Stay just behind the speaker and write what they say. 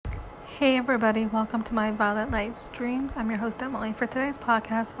Hey everybody, welcome to my Violet Light Streams. I'm your host Emily. For today's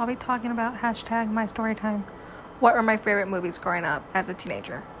podcast, I'll be talking about #MyStoryTime. What were my favorite movies growing up as a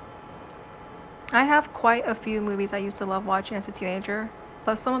teenager? I have quite a few movies I used to love watching as a teenager,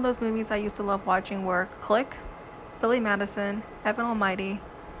 but some of those movies I used to love watching were Click, Billy Madison, Evan Almighty,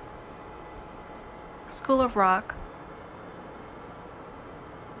 School of Rock,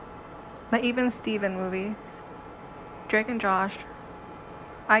 the Even Steven movies, Drake and Josh,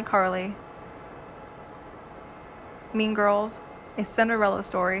 iCarly, Mean Girls, A Cinderella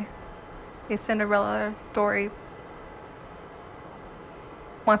Story,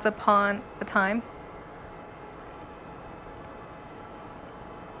 Once Upon a Time,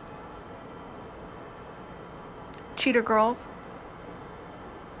 Cheater Girls,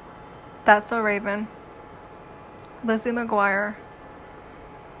 That's So Raven, Lizzie McGuire,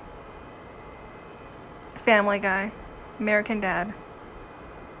 Family Guy, American Dad,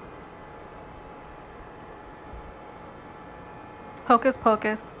 Hocus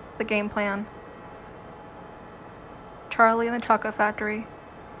Pocus, The Game Plan, Charlie and the Chocolate Factory,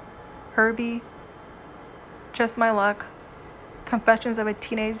 Herbie, Just My Luck, Confessions of a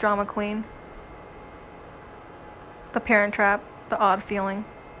Teenage Drama Queen, The Parent Trap, The Odd Feeling,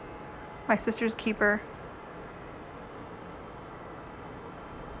 My Sister's Keeper,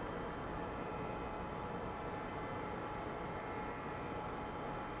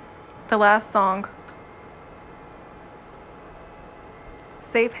 The Last Song,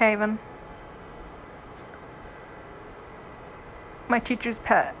 Safe Haven, My Teacher's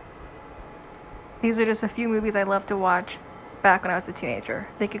Pet. These are just a few movies I loved to watch back when I was a teenager.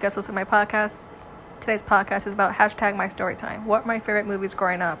 Thank you guys for listening to my podcast. Today's podcast is about #MyStoryTime. What were my favorite movies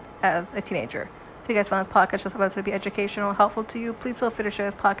growing up as a teenager? If you guys found this podcast just supposed to be educational, helpful to you, please feel free to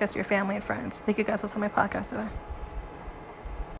share this podcast with your family and friends. Thank you guys for listening to my podcast today.